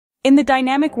In the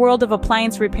dynamic world of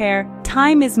appliance repair,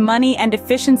 time is money and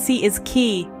efficiency is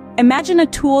key. Imagine a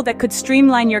tool that could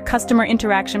streamline your customer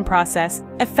interaction process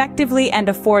effectively and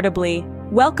affordably.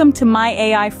 Welcome to My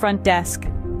AI Front Desk.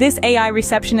 This AI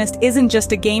receptionist isn't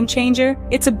just a game changer,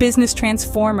 it's a business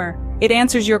transformer. It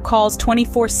answers your calls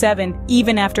 24/7,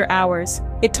 even after hours.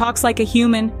 It talks like a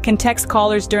human, can text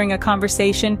callers during a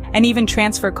conversation, and even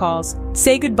transfer calls.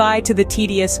 Say goodbye to the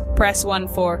tedious press 1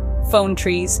 for phone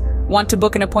trees. Want to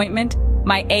book an appointment?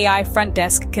 My AI Front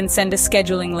Desk can send a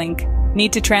scheduling link.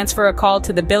 Need to transfer a call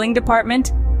to the billing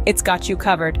department? It's got you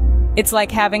covered. It's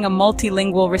like having a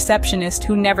multilingual receptionist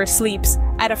who never sleeps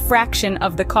at a fraction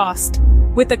of the cost.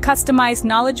 With a customized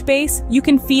knowledge base, you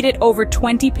can feed it over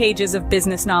 20 pages of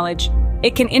business knowledge.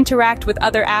 It can interact with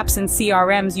other apps and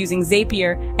CRMs using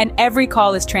Zapier, and every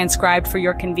call is transcribed for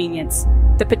your convenience.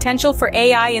 The potential for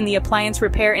AI in the appliance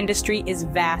repair industry is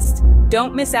vast.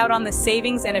 Don't miss out on the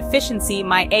savings and efficiency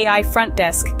My AI Front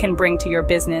Desk can bring to your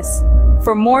business.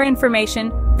 For more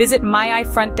information, visit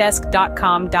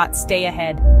myifrontdesk.com. Stay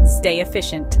ahead, stay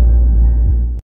efficient.